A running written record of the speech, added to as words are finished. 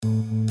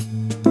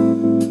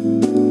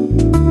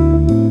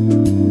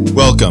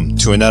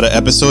to another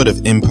episode of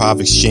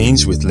Improv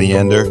Exchange with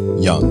Leander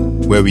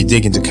Young, where we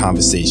dig into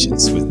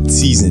conversations with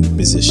seasoned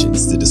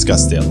musicians to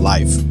discuss their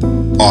life,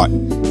 art,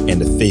 and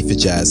the faith of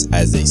jazz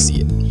as they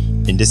see it.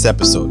 In this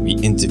episode, we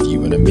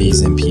interview an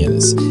amazing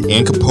pianist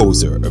and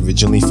composer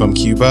originally from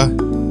Cuba,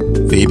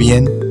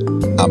 Fabian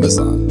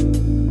Almazan.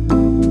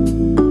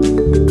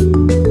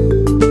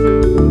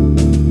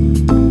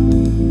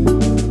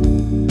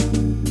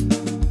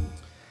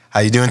 How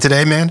you doing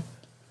today, man?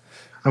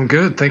 I'm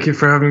good. Thank you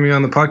for having me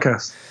on the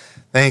podcast.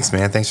 Thanks,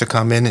 man. Thanks for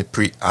coming.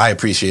 I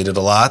appreciate it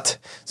a lot.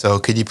 So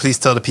could you please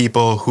tell the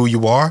people who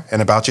you are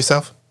and about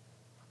yourself?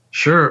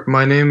 Sure.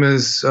 My name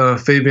is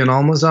Fabian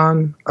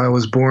Almazan. I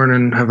was born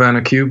in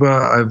Havana,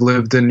 Cuba. I've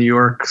lived in New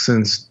York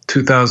since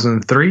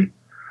 2003.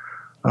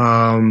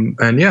 I'm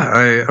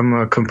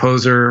a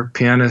composer,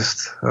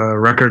 pianist,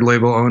 record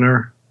label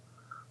owner,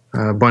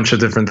 a bunch of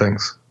different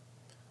things.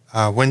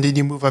 When did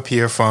you move up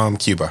here from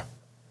Cuba?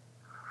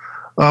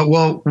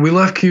 We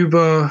left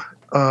Cuba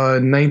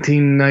in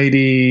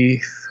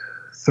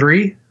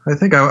 1993. I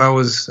think I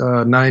was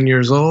 9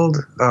 years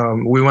old.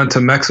 We went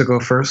to Mexico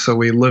first, so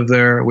we lived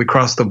there. We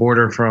crossed the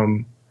border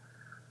from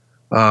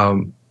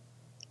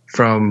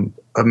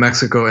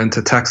Mexico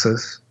into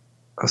Texas.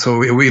 So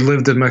we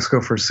lived in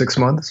Mexico for 6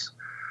 months.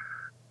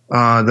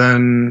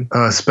 Then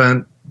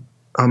spent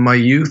my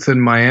youth in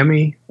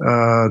Miami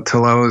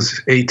till I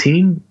was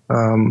 18.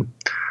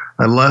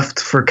 I left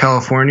for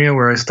California,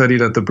 where I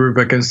studied at the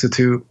Brubeck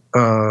Institute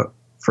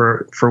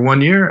for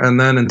 1 year, and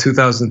then in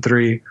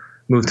 2003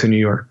 moved to New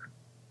York.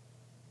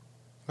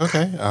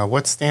 Okay.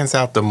 What stands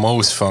out the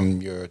most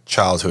from your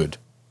childhood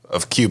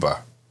of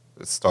Cuba?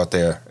 Let's start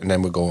there, and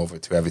then we'll go over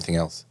to everything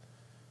else.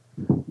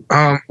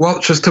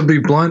 Just to be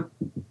blunt,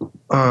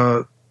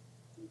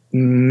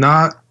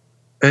 not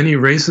any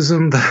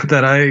racism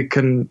that I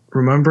can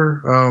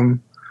remember.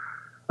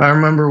 I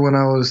remember when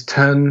I was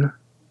 10.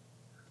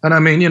 And I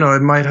mean,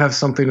 it might have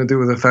something to do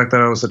with the fact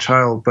that I was a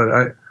child,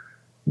 but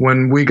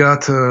when we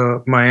got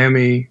to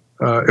Miami,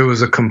 it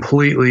was a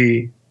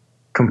completely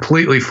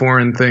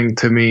foreign thing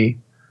to me,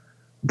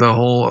 the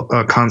whole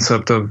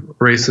concept of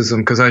racism,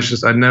 because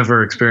I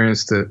never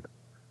experienced it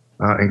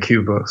in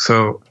Cuba.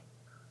 So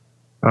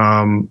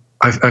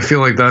I feel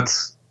like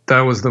that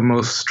was the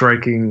most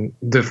striking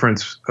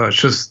difference,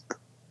 just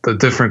the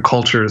different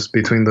cultures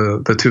between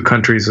the two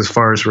countries as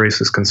far as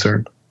race is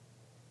concerned.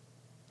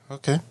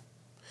 Okay.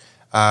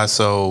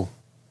 So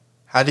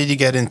how did you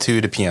get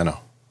into the piano?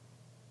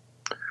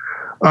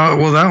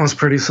 That one's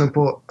pretty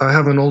simple. I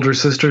have an older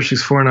sister.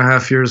 She's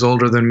 4.5 years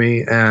older than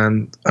me.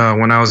 And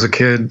when I was a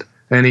kid,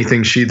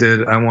 anything she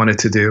did, I wanted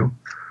to do.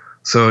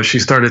 So she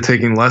started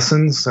taking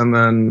lessons. And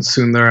then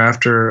soon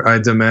thereafter, I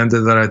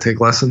demanded that I take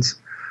lessons.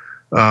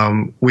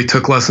 We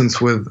took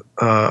lessons with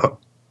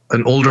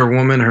an older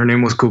woman. Her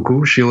name was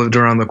Cuckoo. She lived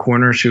around the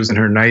corner. She was in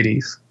her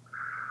 90s.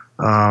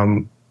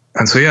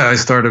 And so, I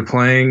started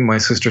playing. My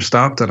sister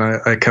stopped, and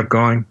I kept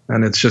going.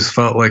 And it just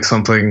felt like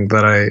something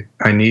that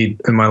I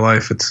need in my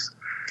life.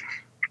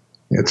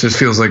 It just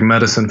feels like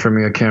medicine for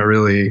me. I can't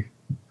really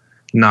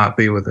not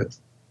be with it.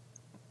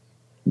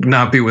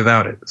 Not be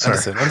without it. Sorry.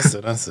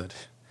 Understood.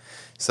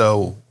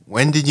 So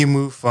when did you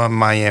move from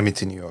Miami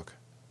to New York?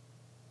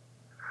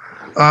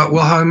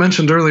 How I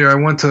mentioned earlier, I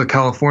went to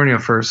California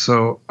first.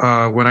 So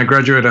when I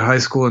graduated high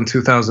school in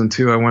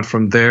 2002, I went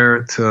from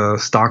there to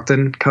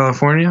Stockton,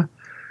 California.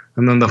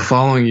 And then the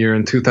following year,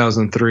 in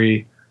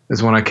 2003,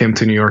 is when I came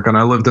to New York, and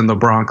I lived in the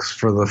Bronx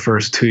for the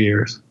first 2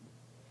 years.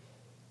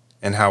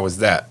 I how was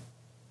that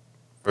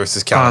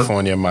versus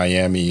California,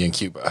 Miami, and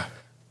Cuba?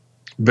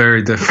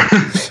 Very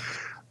different.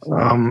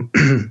 When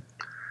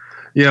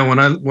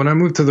I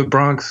moved to the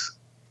Bronx,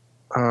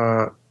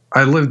 I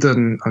lived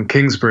on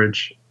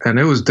Kingsbridge, and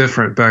it was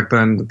different back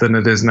then than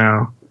it is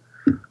now.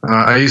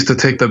 I used to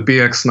take the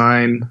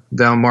BX9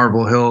 down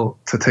Marble Hill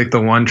to take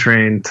the 1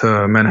 train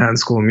to Manhattan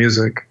School of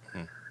Music.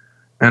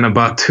 And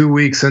about 2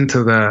 weeks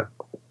into that,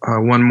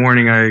 one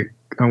morning I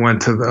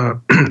went to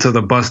the to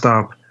the bus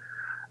stop,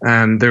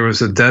 and there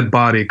was a dead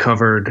body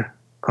covered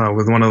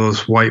with one of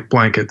those white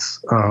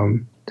blankets.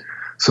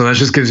 So that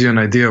just gives you an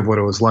idea of what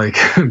it was like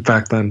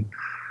back then.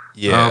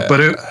 Yeah. But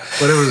it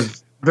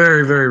was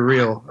very, very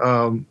real.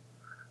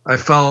 I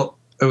felt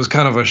it was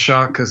kind of a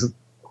shock because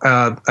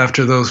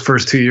after those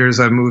first 2 years,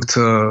 I moved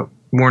to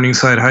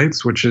Morningside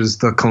Heights, which is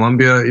the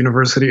Columbia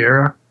University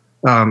area.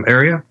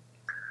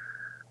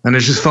 And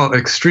it just felt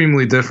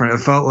extremely different. It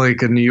felt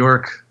like in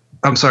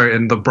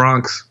in the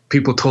Bronx,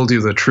 people told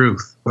you the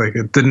truth. Like,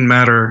 it didn't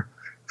matter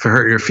if it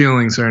hurt your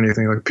feelings or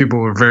anything. Like, people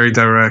were very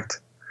direct.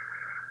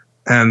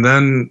 And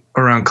then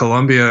around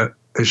Columbia,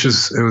 it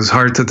was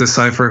hard to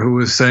decipher who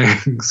was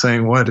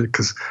saying what,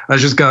 because I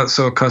just got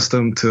so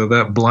accustomed to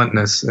that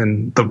bluntness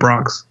in the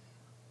Bronx.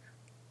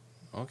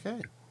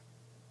 Okay.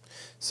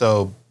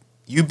 So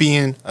you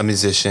being a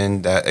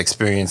musician that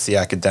experienced the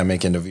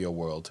academic and the real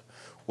world,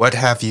 what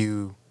have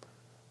you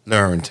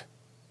learned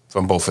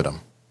from both of them?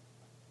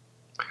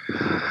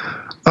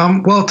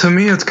 To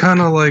me, it's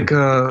kind of like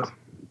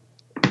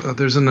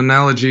there's an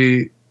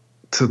analogy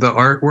to the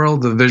art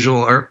world, the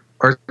visual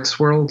arts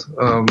world.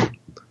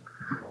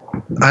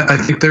 I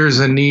think there's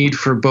a need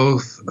for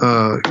both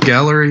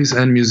galleries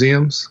and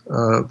museums.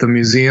 The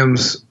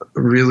museums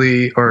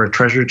really are a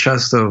treasure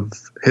chest of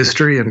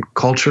history and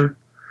culture,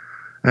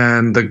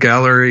 and the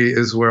gallery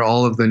is where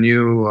all of the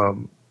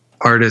new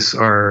artists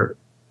are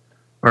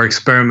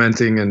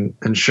experimenting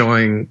and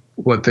showing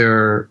what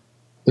their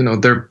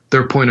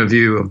point of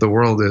view of the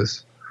world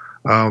is.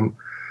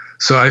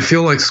 So I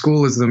feel like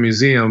school is the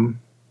museum.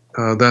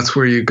 That's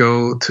where you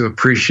go to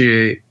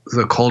appreciate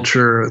the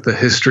culture, the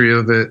history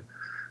of it,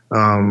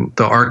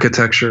 the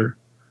architecture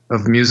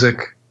of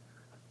music.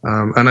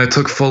 And I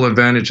took full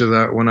advantage of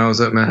that when I was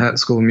at Manhattan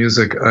School of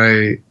Music.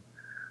 I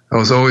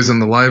was always in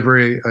the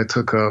library. I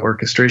took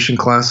orchestration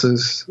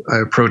classes. I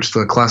approached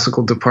the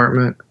classical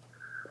department,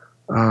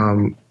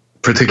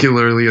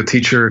 particularly a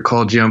teacher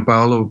called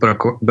Gianpaolo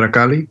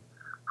Bracali,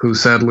 who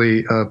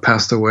sadly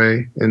passed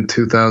away in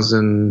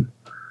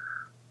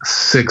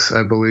 2006,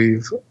 I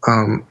believe.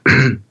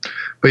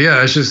 But yeah,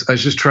 I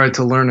just tried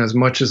to learn as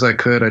much as I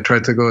could. I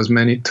tried to go as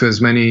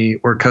many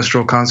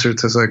orchestral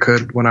concerts as I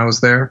could when I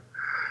was there.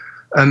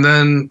 And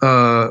then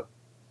the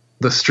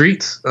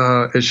streets,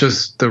 it's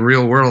just the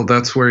real world.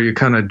 That's where you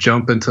kind of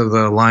jump into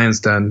the lion's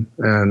den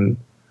and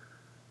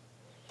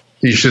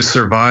you just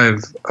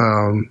survive.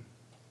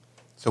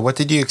 So what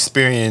did you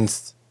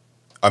experience?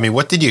 I mean,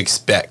 what did you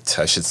expect,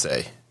 I should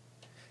say,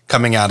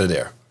 coming out of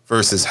there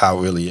versus how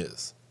it really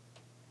is?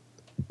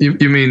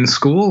 You mean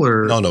school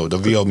or? No, the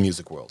real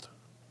music world.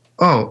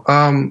 Oh,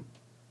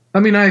 I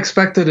mean, I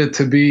expected it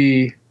to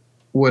be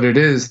what it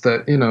is,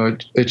 that,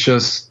 it's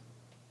just,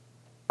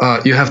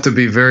 you have to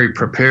be very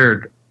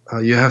prepared.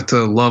 You have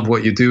to love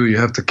what you do. You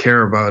have to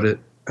care about it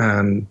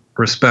and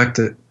respect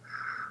it.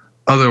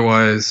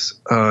 Otherwise,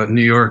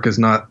 New York is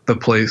not the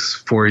place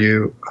for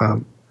you.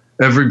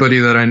 Everybody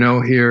that I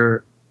know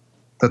here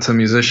that's a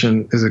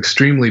musician is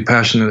extremely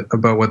passionate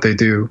about what they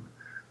do.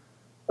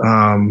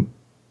 And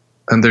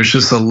there's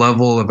just a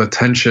level of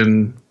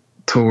attention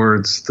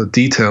towards the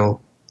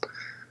detail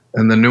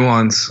and the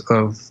nuance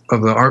of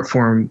the art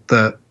form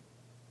that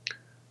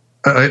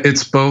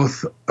it's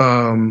both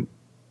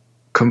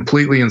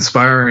completely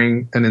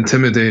inspiring and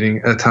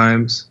intimidating at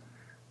times,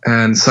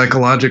 and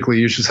psychologically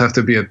you just have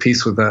to be at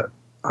peace with that.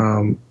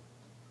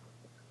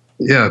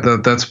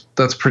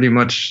 That's pretty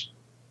much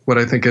what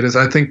I think it is.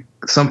 I think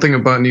something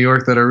about New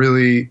York that I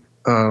really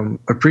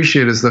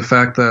appreciate is the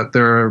fact that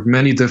there are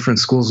many different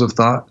schools of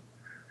thought,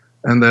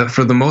 and that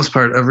for the most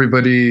part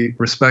everybody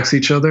respects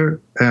each other,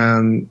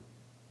 and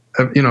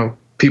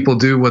people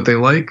do what they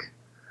like,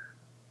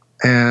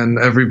 and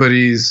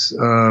everybody's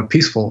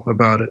peaceful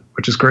about it,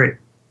 which is great.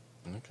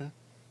 Okay.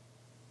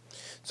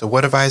 So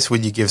what advice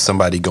would you give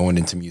somebody going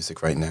into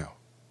music right now?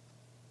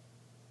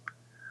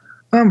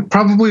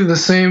 Probably the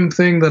same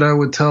thing that I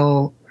would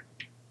tell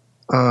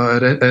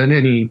at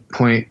any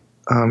point.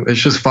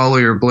 It's just follow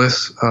your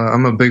bliss.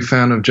 I'm a big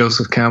fan of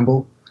Joseph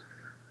Campbell,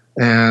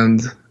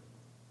 and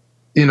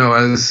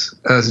as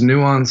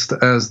nuanced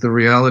as the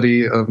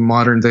reality of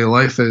modern day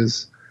life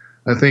is,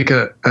 I think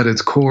at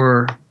its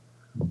core,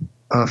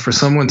 for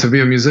someone to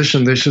be a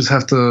musician, they just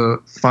have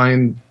to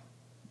find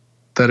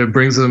that it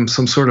brings them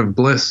some sort of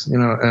bliss,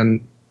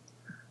 and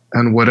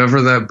whatever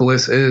that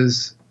bliss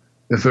is,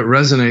 if it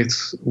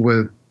resonates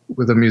with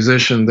a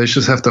musician, they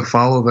just have to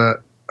follow that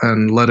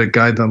and let it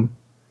guide them.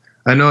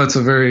 I know it's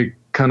a very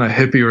kind of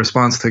hippie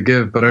response to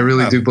give, but I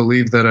really do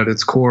believe that at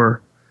its core,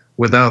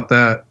 without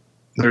that,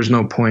 there's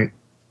no point.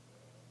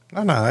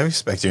 No, I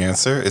respect your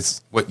answer.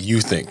 It's what you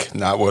think,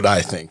 not what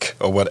I think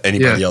or what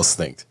anybody else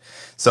thinks.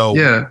 So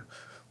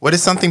what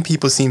is something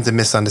people seem to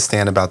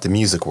misunderstand about the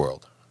music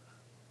world?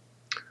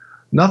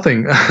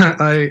 Nothing.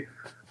 I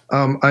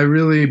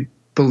really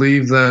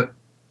believe that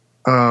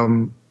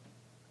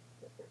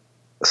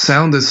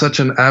sound is such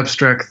an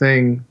abstract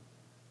thing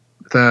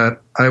that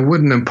I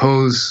wouldn't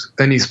impose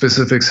any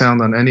specific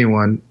sound on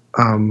anyone.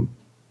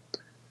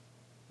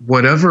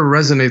 Whatever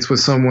resonates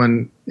with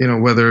someone,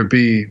 whether it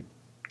be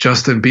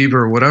Justin Bieber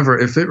or whatever,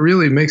 if it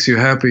really makes you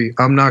happy,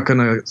 I'm not going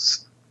to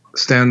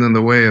stand in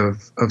the way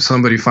of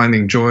somebody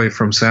finding joy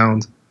from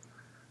sound.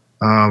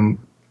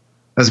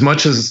 As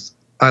much as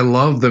I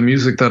love the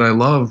music that I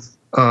love,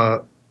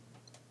 I'm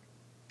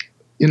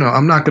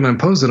not going to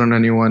impose it on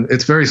anyone.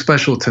 It's very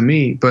special to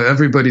me, but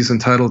everybody's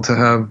entitled to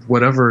have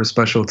whatever is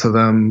special to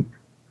them,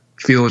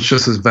 feel it's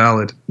just as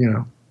valid,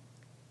 Yeah,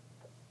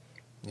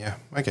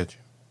 I get you.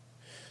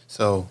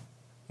 So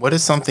what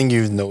is something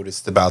you've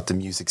noticed about the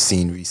music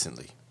scene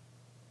recently?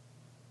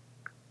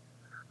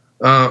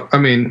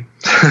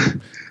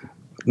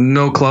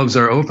 No clubs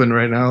are open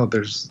right now.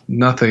 There's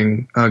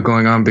nothing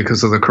going on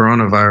because of the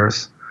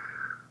coronavirus.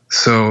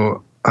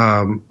 So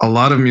a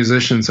lot of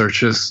musicians are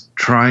just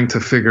trying to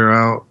figure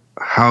out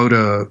how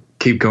to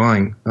keep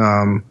going.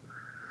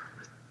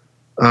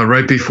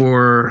 Right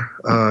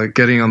before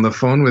getting on the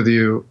phone with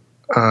you,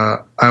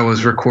 I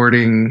was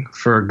recording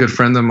for a good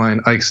friend of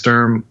mine, Ike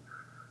Sturm.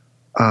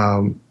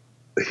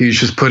 He's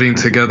just putting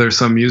together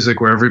some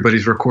music where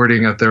everybody's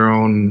recording at their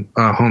own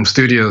home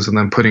studios and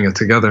then putting it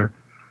together.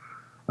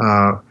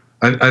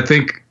 I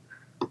think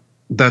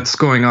that's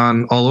going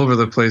on all over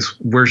the place.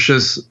 We're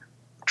just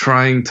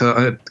trying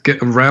to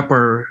wrap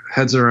our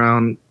heads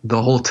around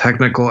the whole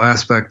technical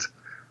aspect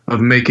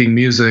of making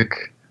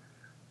music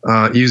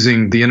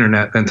using the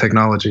internet and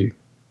technology.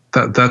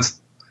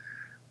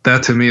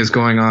 That to me is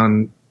going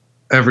on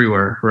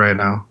everywhere right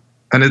now,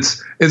 and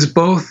it's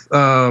both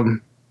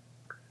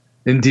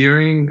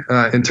endearing,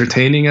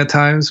 entertaining at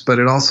times, but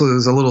it also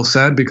is a little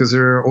sad because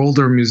there are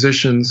older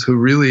musicians who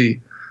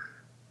really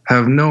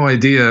have no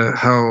idea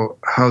how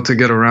to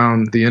get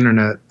around the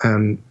internet,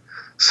 and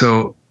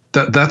so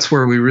that's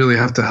where we really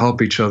have to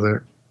help each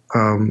other.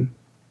 I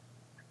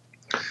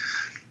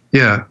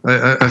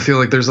feel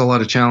like there's a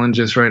lot of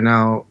challenges right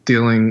now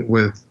dealing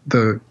with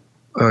the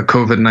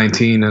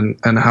COVID-19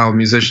 and how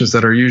musicians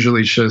that are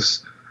usually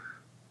just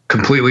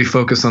completely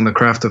focused on the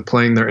craft of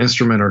playing their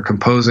instrument or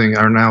composing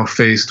are now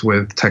faced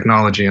with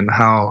technology and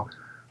how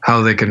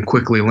they can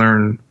quickly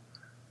learn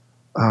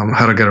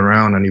how to get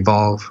around and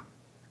evolve.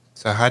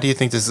 So how do you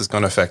think this is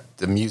going to affect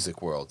the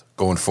music world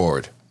going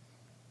forward?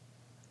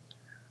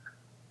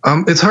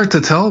 It's hard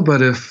to tell,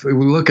 but if we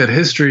look at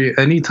history,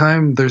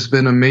 anytime there's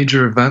been a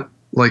major event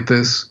like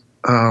this,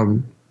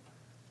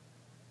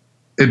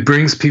 it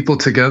brings people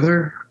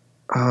together.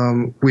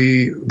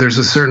 There's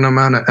a certain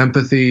amount of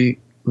empathy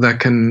that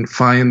can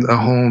find a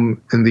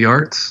home in the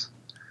arts.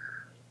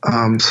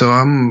 I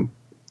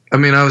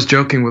was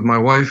joking with my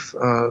wife,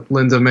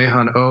 Linda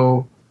Mahan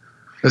O.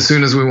 As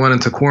soon as we went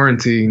into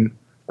quarantine,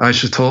 I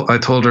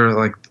told her,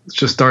 like,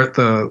 just start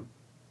the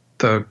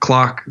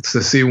clock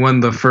to see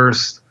when the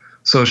first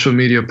social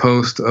media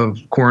post of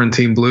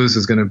Quarantine Blues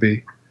is going to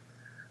be.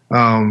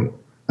 And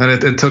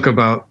it took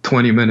about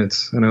 20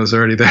 minutes and it was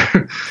already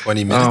there.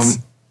 20 minutes?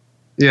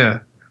 Yeah.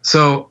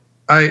 So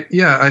I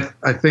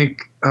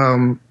think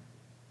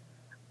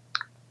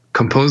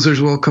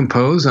composers will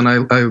compose, and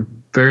I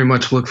very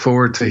much look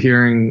forward to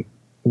hearing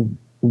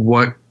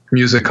what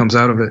music comes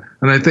out of it.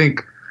 And I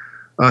think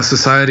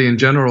society in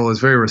general is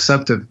very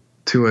receptive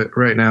to it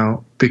right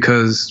now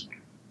because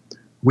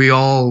we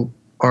all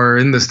are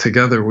in this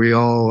together. We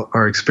all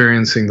are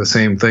experiencing the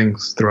same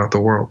things throughout the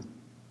world.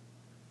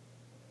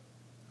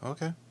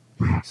 Okay.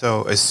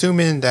 So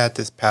assuming that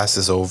this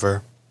passes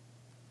over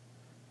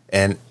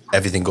and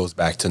everything goes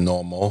back to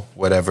normal,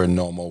 whatever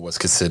normal was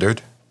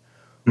considered,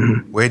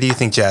 where do you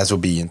think jazz will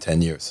be in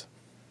 10 years?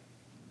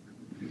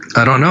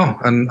 I don't know.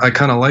 And I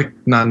kind of like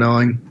not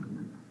knowing.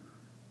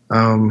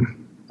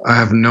 I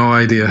have no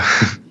idea.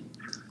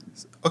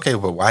 Okay,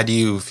 but why do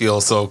you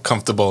feel so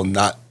comfortable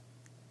not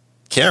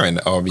caring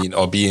or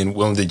being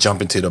willing to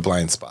jump into the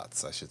blind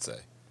spots, I should say?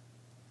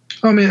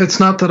 I mean, it's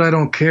not that I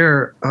don't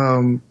care.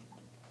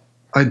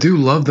 I do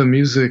love the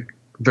music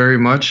very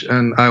much,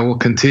 and I will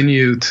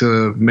continue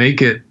to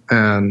make it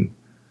and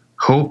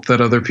hope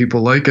that other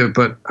people like it.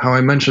 But how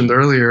I mentioned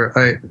earlier,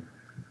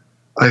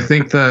 I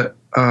think that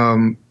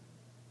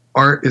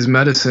art is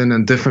medicine,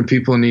 and different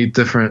people need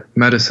different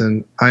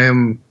medicine. I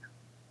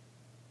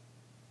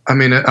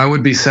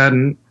would be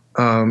saddened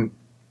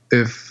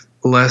if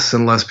less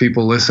and less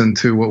people listen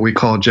to what we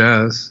call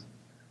jazz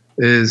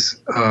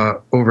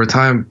over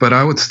time, but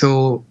I would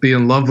still be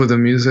in love with the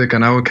music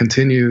and I would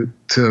continue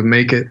to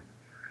make it.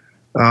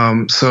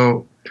 I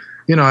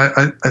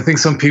think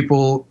some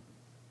people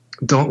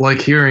don't like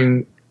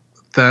hearing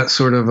that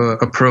sort of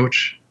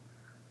approach,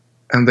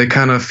 and they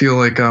kind of feel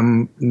like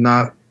I'm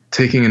not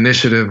taking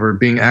initiative or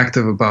being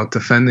active about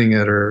defending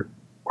it or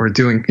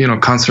doing,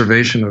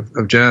 conservation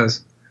of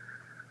jazz.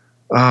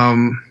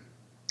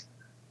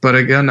 But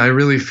again, I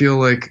really feel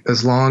like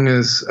as long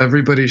as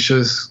everybody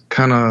just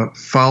kind of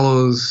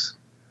follows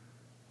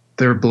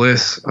their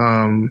bliss,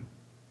 art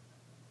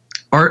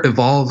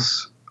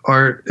evolves.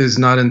 Art is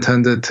not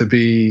intended to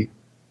be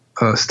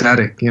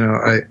static.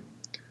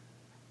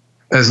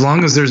 As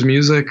long as there's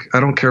music,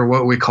 I don't care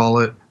what we call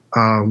it,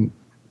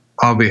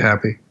 I'll be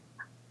happy.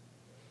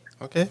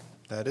 Okay,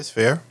 that is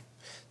fair.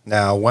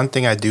 Now, one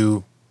thing I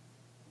do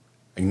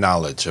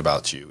acknowledge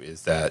about you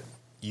is that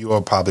you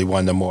are probably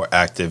one of the more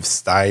active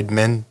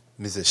sidemen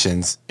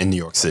musicians in New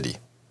York City,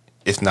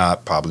 if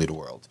not probably the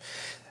world.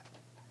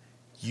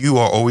 You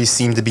always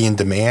seem to be in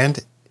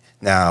demand.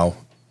 Now,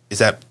 is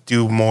that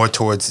due more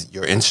towards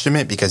your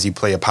instrument because you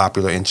play a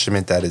popular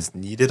instrument that is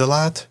needed a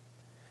lot?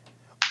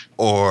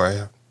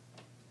 Or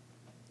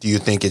do you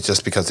think it's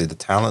just because of the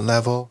talent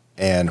level?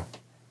 And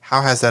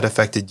how has that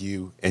affected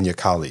you and your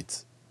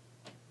colleagues?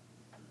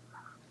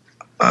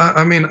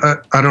 I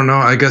don't know.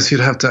 I guess you'd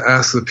have to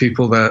ask the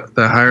people that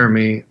hire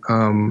me.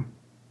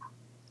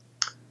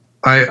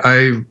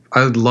 I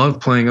love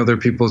playing other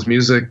people's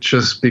music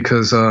just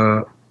because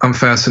I'm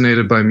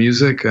fascinated by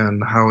music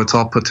and how it's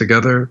all put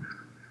together.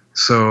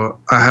 So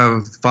I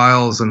have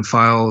files and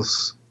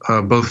files,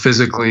 both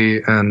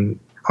physically and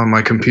on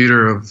my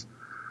computer of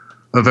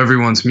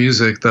everyone's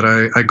music that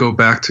I go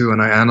back to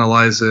and I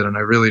analyze it and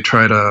I really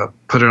try to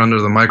put it under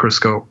the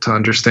microscope to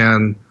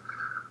understand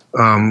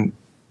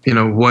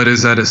what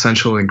is that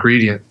essential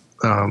ingredient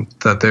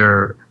that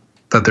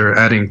they're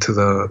adding to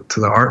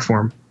the art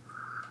form.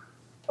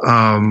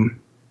 I'm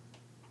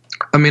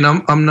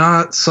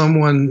not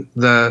someone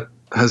that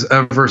has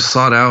ever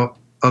sought out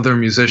other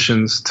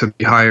musicians to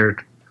be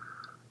hired.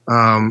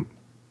 I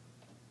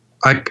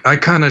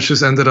kind of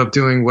just ended up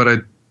doing what I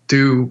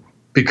do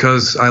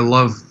because I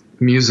love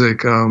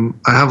music. I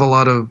have a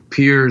lot of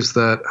peers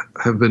that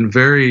have been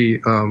very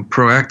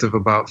proactive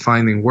about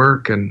finding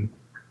work, and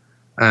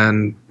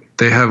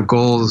they have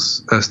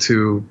goals as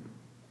to,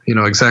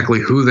 exactly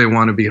who they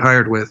want to be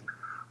hired with.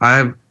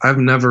 I've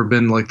never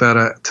been like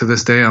that. To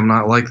this day, I'm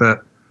not like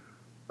that.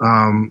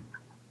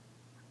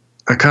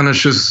 I kind of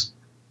just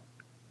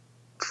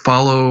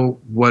follow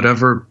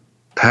whatever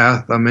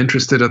path I'm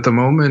interested at the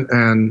moment,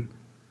 and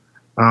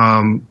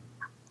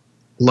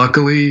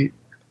luckily,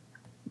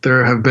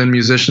 there have been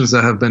musicians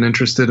that have been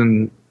interested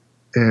in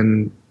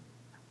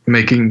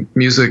making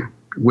music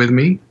with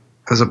me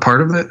as a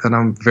part of it, and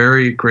I'm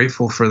very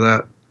grateful for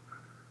that.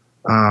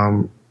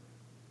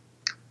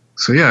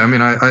 So yeah, I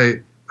mean,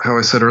 I how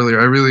I said earlier,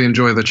 I really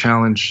enjoy the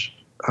challenge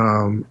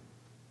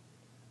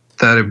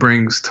that it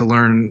brings to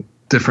learn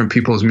different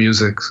people's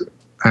music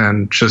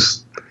and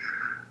just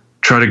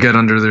try to get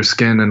under their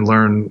skin and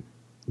learn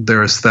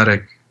their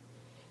aesthetic.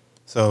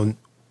 So,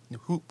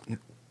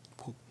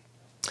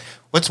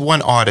 what's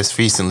one artist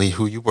recently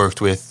who you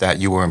worked with that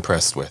you were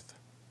impressed with?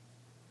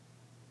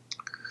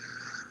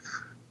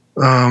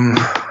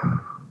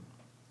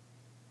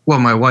 Well,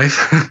 my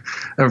wife.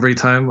 Every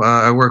time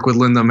I work with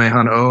Linda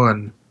Mehan O,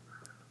 and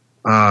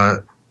I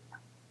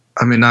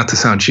mean, not to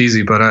sound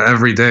cheesy, but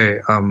every day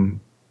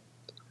I'm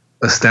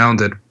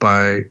astounded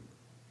by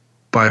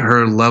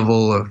her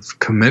level of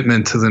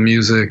commitment to the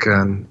music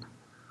and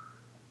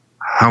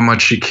how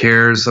much she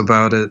cares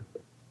about it,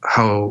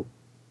 how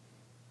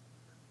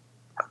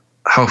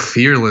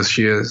fearless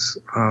she is.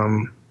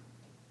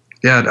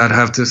 Yeah, I'd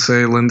have to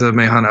say Linda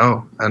Mehan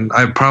O. And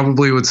I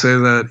probably would say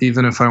that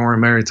even if I weren't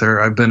married to her,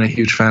 I've been a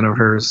huge fan of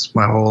hers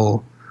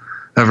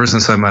ever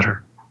since I met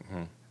her.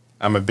 Mm-hmm.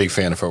 I'm a big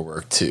fan of her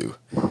work too.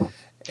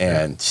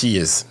 And she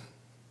is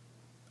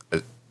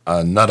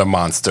another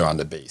monster on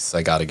the bass.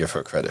 I got to give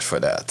her credit for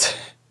that.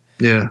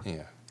 Yeah.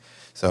 Yeah.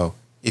 So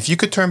if you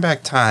could turn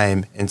back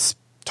time and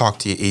talk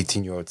to your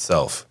 18-year-old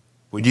self,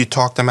 would you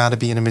talk them out of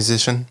being a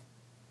musician?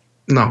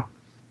 No.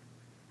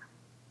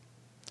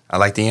 I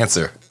like the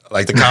answer. I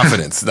like the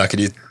confidence.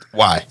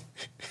 Why?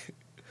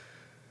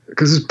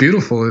 Because it's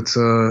beautiful.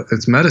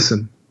 It's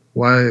medicine.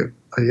 Why?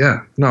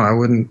 Yeah. No, I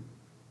wouldn't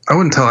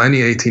tell any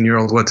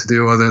 18-year-old what to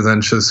do other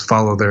than just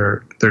follow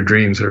their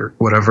dreams or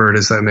whatever it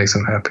is that makes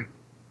them happy.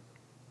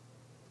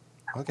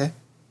 Okay.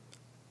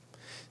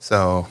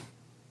 So,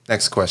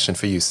 next question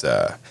for you,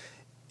 sir.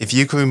 If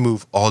you could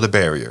remove all the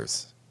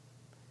barriers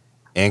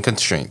and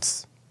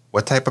constraints,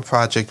 what type of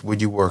project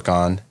would you work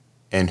on,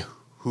 and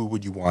who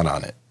would you want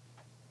on it?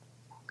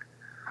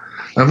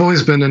 I've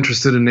always been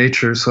interested in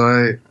nature,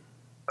 so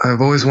I've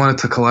always wanted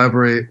to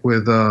collaborate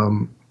with,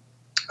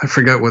 I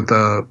forget what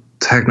the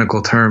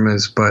technical term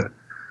is, but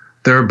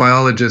there are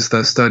biologists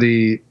that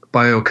study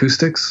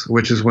bioacoustics,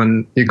 which is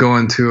when you go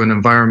into an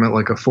environment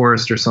like a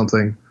forest or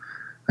something,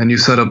 and you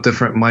set up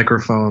different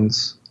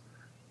microphones,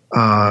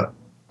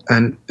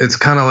 and it's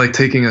kind of like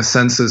taking a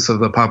census of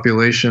the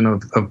population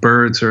of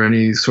birds or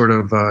any sort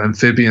of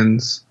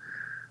amphibians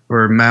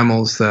or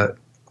mammals that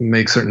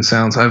make certain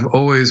sounds. I've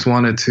always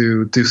wanted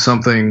to do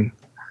something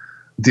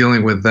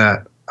dealing with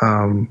that.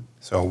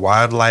 So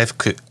wildlife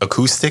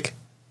acoustic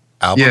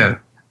album? Yeah.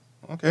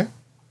 Okay.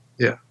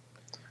 Yeah.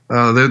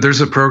 There's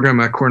a program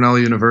at Cornell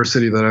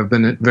University that I've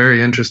been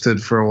very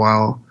interested for a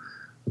while,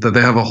 that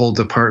they have a whole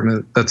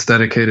department that's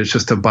dedicated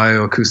just to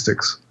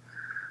bioacoustics.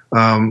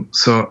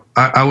 So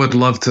I would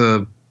love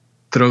to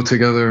throw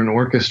together an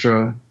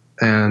orchestra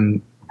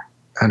and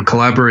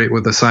collaborate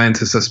with a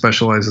scientist that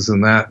specializes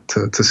in that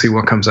to see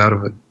what comes out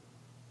of it.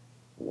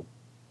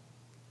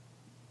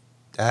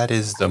 That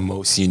is the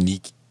most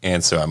unique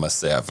answer I must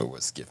say ever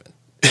was given.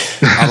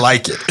 I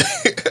like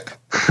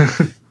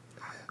it.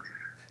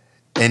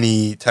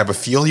 Any type of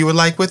feel you would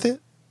like with it?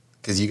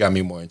 Because you got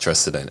me more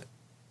interested in it.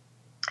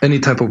 Any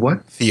type of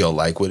what? Feel.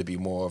 Like, would it be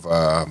more of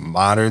a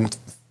modern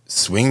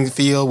swing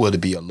feel? Would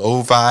it be a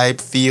low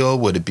vibe feel?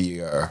 Would it be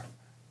a...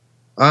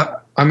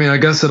 I mean, I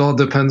guess it all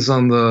depends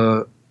on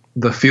the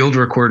field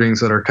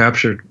recordings that are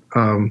captured.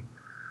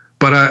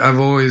 But I've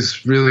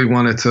always really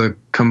wanted to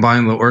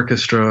combine the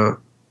orchestra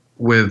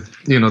with,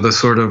 the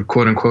sort of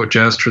quote unquote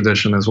jazz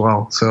tradition as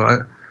well.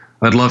 So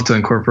I'd love to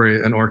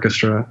incorporate an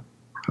orchestra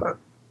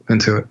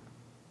into it.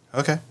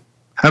 Okay.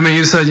 I mean,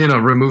 you said,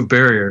 remove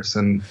barriers,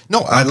 and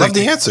no, I love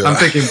the answer. I'm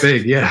thinking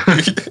big. Yeah.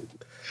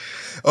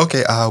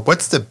 Okay.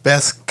 What's the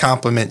best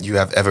compliment you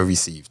have ever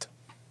received?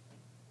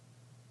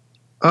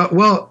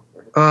 Well,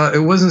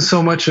 it wasn't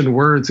so much in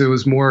words. It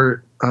was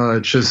more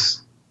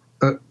just,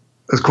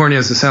 as corny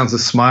as it sounds, a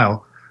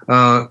smile.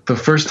 The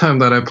first time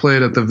that I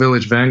played at the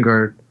Village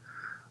Vanguard,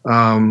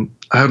 I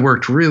had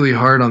worked really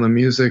hard on the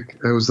music.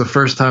 It was the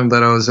first time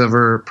that I was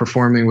ever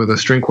performing with a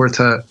string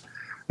quartet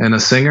and a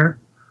singer.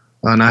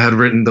 And I had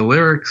written the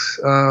lyrics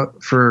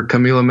for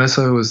Camila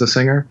Mesa, who was the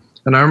singer.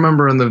 And I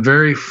remember in the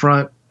very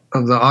front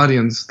of the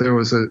audience, there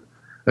was a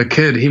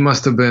kid. He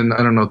must have been,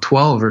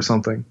 12 or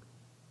something.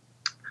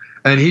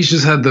 and he's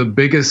just had the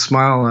biggest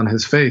smile on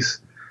his face,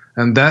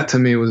 and that to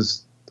me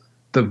was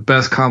the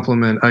best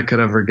compliment I could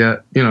ever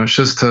get. You know, it's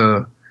just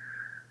to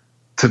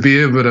be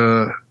able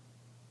to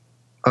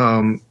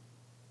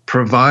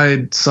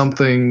provide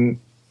something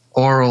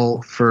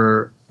oral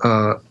for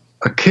a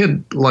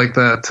kid like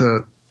that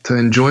to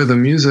enjoy the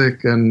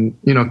music and,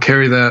 you know,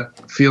 carry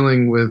that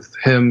feeling with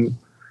him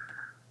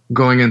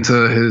going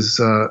into his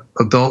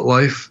adult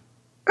life,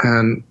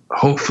 and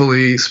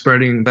hopefully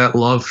spreading that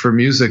love for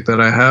music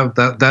that I have.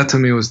 That to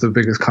me was the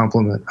biggest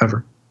compliment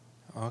ever.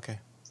 Okay.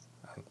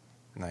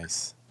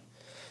 Nice.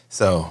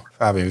 So,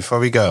 Fabian, before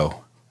we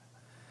go,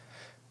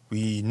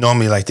 we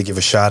normally like to give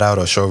a shout out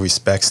or show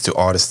respects to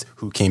artists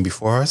who came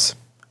before us.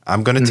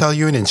 I'm going to tell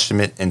you an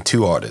instrument and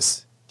 2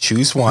 artists.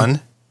 Choose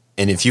one,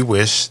 and if you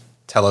wish,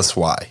 tell us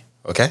why.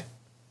 Okay?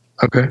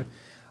 Okay.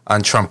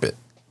 On trumpet,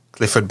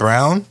 Clifford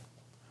Brown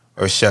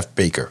or Chef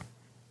Baker?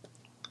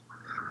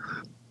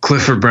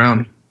 Clifford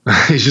Brown.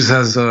 He just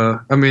has,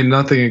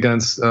 nothing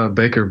against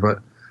Baker, but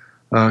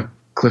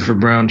Clifford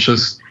Brown,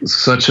 just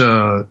such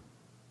a,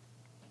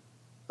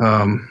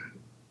 an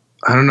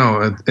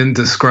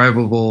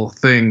indescribable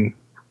thing.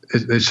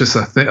 It's just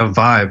a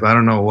vibe. I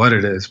don't know what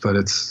it is, but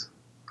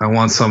I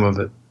want some of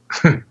it.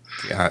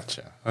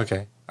 Gotcha.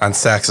 Okay. On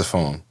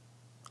saxophone,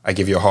 I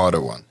give you a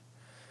harder one.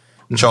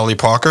 Charlie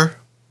Parker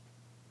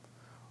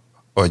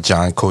or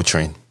John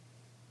Coltrane?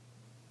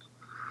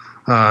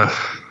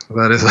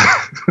 That is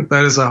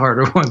a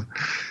harder one.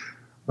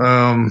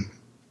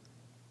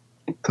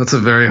 That's a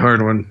very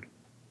hard one.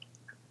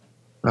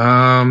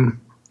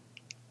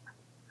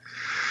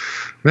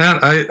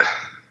 Man,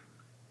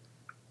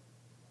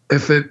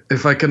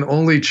 if I can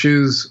only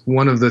choose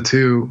one of the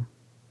two,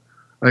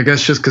 I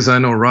guess just because I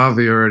know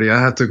Ravi already, I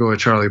have to go with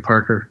Charlie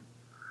Parker.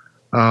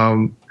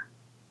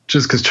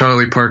 Just because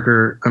Charlie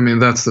Parker, I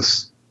mean, I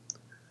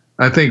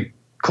think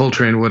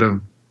Coltrane would have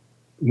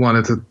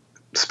wanted to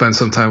spend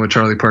some time with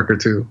Charlie Parker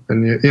too.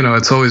 And, you know,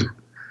 it's always,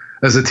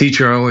 as a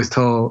teacher, I always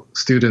tell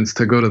students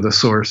to go to the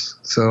source.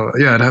 So,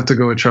 yeah, I'd have to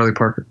go with Charlie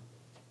Parker.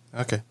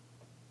 Okay.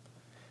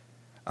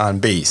 On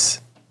bass,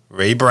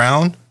 Ray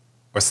Brown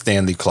or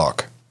Stanley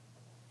Clarke?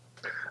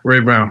 Ray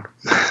Brown.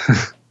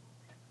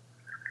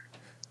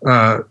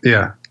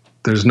 Yeah,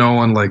 there's no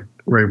one like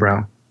Ray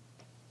Brown.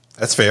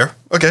 That's fair.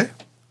 Okay.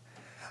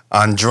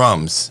 On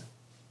drums,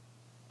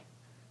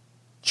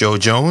 Joe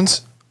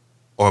Jones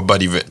or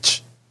Buddy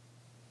Rich?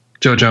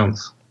 Joe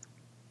Jones.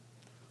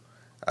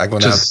 I'm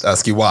going to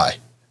ask you why.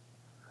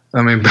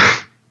 I mean,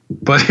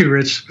 Buddy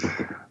Rich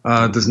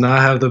does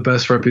not have the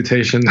best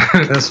reputation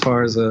as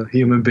far as a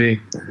human being.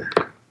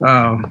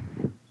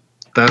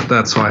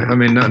 That's why. I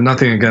mean,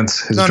 nothing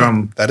against his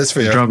drum. No, that is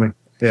fair. Drumming.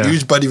 Yeah.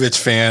 Huge Buddy Rich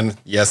fan.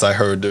 Yes, I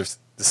heard the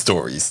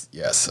stories.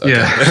 Yes. Okay.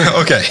 Yeah.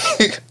 Okay.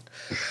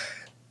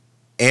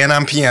 And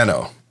on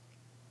piano,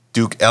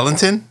 Duke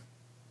Ellington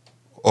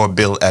or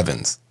Bill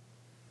Evans?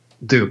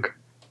 Duke.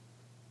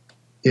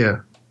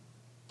 Yeah.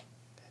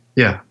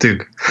 Yeah,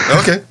 Duke.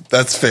 Okay,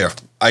 that's fair.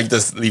 I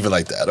just leave it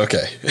like that.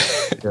 Okay.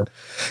 Yeah.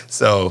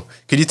 So,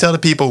 could you tell the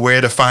people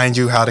where to find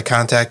you, how to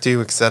contact you,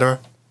 etc.?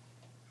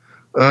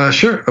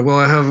 Sure. Well,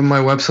 I have my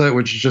website,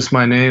 which is just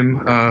my name,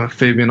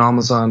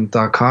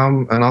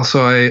 FabianAlmazan.com. And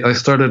also I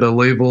started a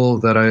label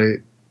that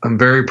I'm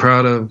very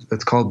proud of.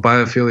 It's called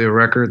Biophilia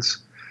Records.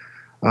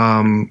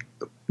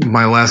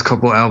 My last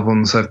couple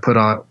albums I've put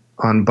out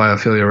on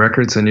Biophilia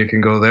Records, and you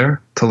can go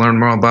there to learn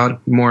more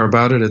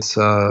about it. It's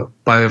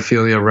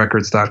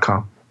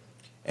biophiliarecords.com.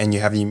 And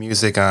you have your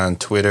music on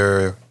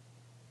Twitter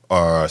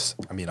on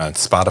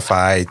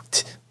Spotify,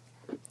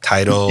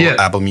 Tidal, yeah.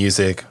 Apple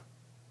Music.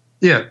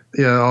 Yeah,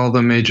 all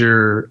the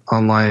major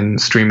online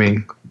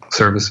streaming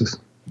services.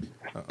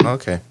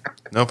 Okay,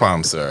 no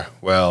problem, sir.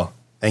 Well,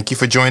 thank you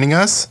for joining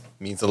us. It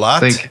means a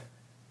lot.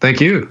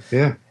 Thank you.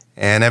 Yeah.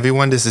 And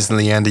everyone, this is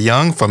Leander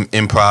Young from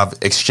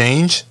Improv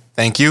Exchange.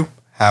 Thank you.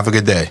 Have a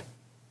good day.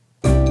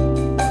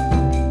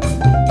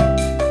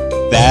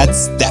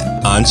 That's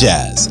that on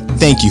jazz.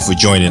 Thank you for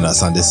joining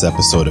us on this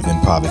episode of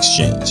Improv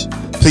Exchange.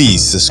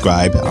 Please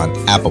subscribe on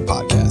Apple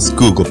Podcasts,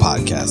 Google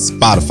Podcasts,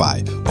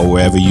 Spotify, or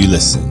wherever you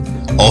listen.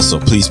 Also,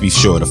 please be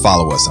sure to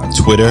follow us on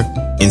Twitter,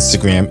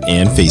 Instagram,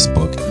 and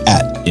Facebook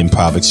at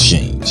Improv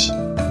Exchange.